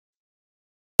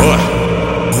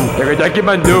Pega daqui,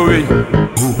 mandou, hein?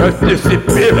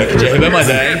 FTCP, Deejay vai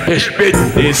mandar, hein? respeito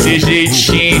Desse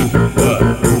jeitinho.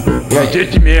 é a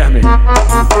gente mesmo, hein?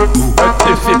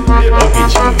 FTCP,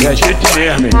 é a gente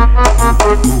mesmo, hein?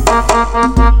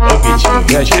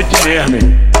 É a gente mesmo,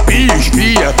 hein? Pios,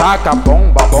 via, taca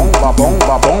bomba, bomba,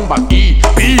 bomba, bomba aqui.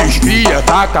 Pios, via,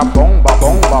 taca bomba,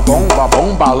 bomba, bomba,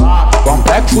 bomba lá.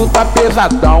 Complexo tá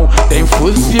pesadão, tem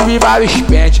fuzil e vários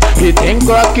pentes. E tem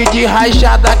glock de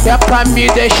rajada que é pra me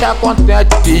deixar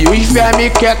contente. E os verme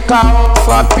que é caô,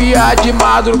 só pia de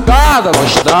madrugada.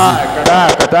 Gostar,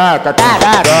 taca, taca,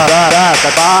 taca,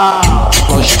 taca, taca.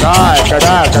 Gostar,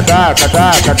 taca, taca,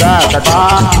 taca, taca,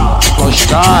 taca.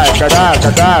 Gostar,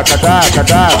 taca, taca, taca,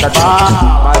 taca,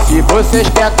 taca. Mas se vocês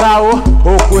querem caô,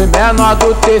 ou com menor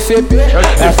do TCP,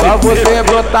 é só você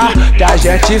brotar, que a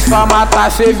gente só mata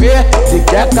CV. Se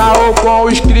quer caô com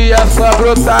os cria, só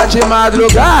brotar de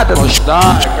madrugada.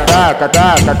 Gostar, taca,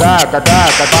 taca, taca, taca,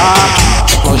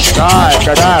 taca. Gostar,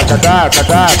 taca, taca,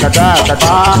 taca, taca,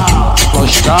 taca.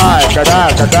 Gostar,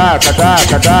 taca, taca,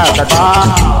 taca, taca,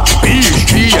 taca. Pios,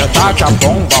 via, taca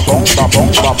bomba, bomba,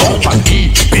 bomba, bomba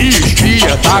aqui. Pios,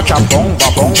 via, taca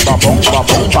bomba, bomba, bomba,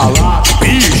 bomba lá.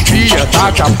 Pios, via,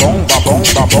 taca bomba,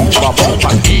 bomba, bomba, bomba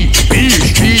aqui.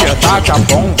 Pios, via, taca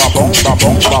bomba, bomba,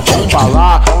 bomba, bomba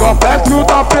lá. Complexo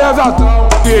tá pesadão,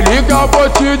 se liga eu vou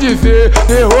te dizer.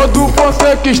 Terror do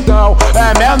Fonsequistão,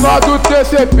 é menor do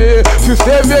TCP. Se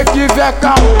cê vê quiser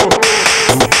caô,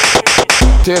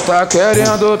 cê tá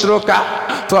querendo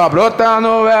trocar, só brota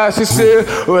no SC.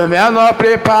 Os menor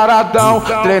preparadão,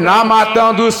 treinar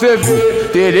matando CV.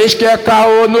 Eles que é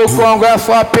caô no Congo, é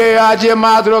só PA de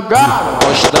madrugada.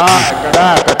 Gostar,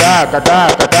 taca, taca,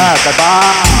 taca, taca,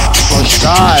 taca.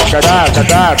 Gostar, taca,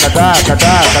 taca, taca, taca,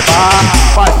 taca.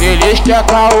 Mas eles que é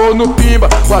caô no Pimba,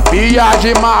 só pia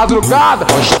de madrugada.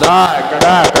 Gostar,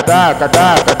 taca, taca,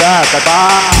 taca, taca,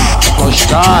 taca.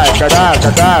 Gostar,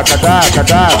 taca, taca, taca,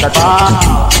 taca, taca.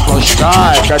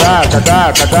 Gostar, taca,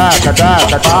 taca, taca,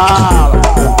 taca, taca.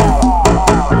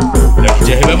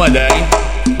 Deejay vai mandar, hein?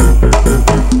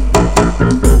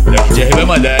 Deejay vai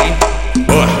mandar, hein?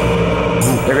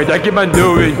 Pega daqui,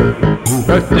 mandou, hein?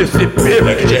 FTCP,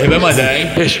 Deejay vai mandar,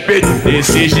 hein? respeito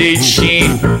Desse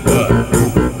jeitinho.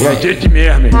 é a gente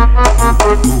mesmo, hein?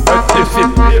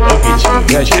 FTCP,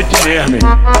 é a gente mesmo, hein?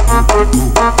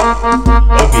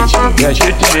 É a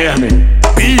gente mesmo, hein?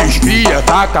 Pios, via,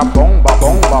 taca bomba,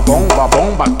 bomba, bomba,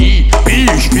 bomba aqui.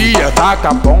 Pios, via,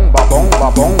 taca bomba,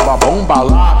 bomba, bomba, bomba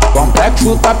lá.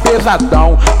 Complexo tá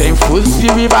pesadão, tem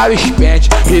fuzil e vários pentes.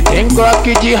 E tem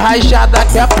glock de rajada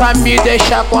que é pra me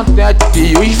deixar contente.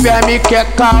 E os verme que é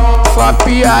caô, só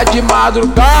pia de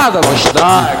madrugada.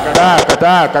 Gostar, taca,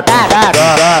 taca, taca,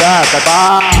 taca,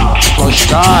 taca.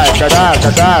 Gostar,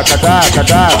 taca, taca, taca,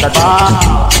 taca,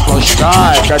 taca.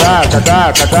 Gostar, taca,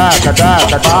 taca, taca,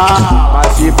 taca, taca.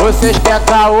 Mas se vocês querem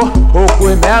caô, ou com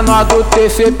menor do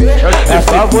TCP, é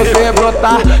só você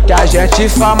brotar, que a gente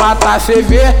só mata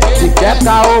CV. Se quer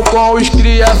caô com os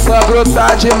cria, só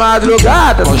brotar de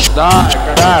madrugada. Gostar,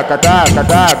 taca, taca,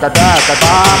 taca, taca,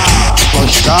 taca.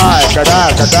 Gostar,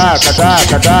 taca, taca,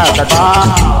 taca, taca,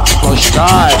 taca.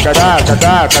 Gostar, taca,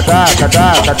 taca, taca,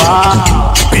 taca,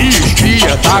 taca. Pios,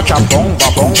 via, taca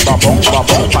bomba, bomba, bomba,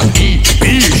 bomba aqui.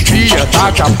 Pios, via,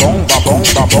 taca bomba,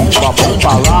 bomba, bomba,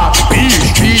 bomba lá. Pios,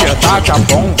 via, taca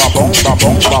bomba, bomba,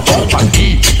 bomba, bomba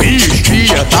aqui. Pios,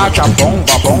 via, taca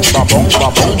bomba, bomba,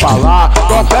 bomba, bomba lá.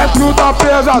 Complexo tá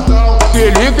pesadão, se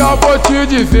liga eu vou te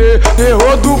dizer.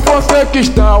 Terror do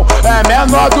Fonsequistão, é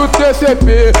menor do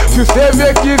TCP. Se cê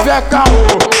vê quiser caô,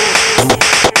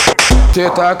 cê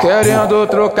tá querendo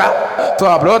trocar,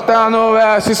 só brota no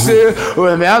SC.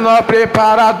 Os menor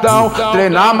preparadão,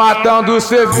 treinar matando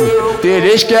CV.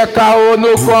 Eles que é caô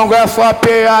no Congo, é só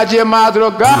PA de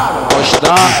madrugada.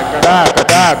 Gostar, taca,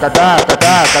 taca, taca, taca,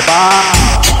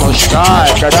 taca. Gostar,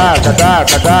 taca, taca,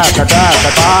 taca, taca,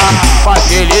 taca.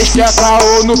 Mas eles que é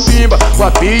caô no Pimba, só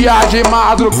pia de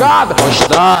madrugada.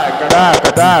 Gostar,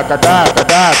 taca, taca, taca,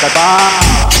 taca,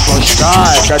 taca.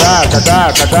 Gostar, taca,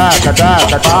 taca, taca,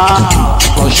 taca, taca.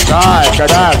 Gostar,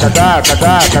 taca, taca,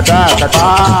 taca, taca,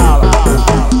 taca.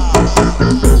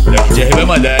 Deejay vai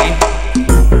mandar, hein?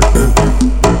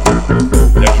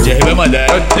 Deejay vai mandar,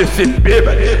 hein? FTCP,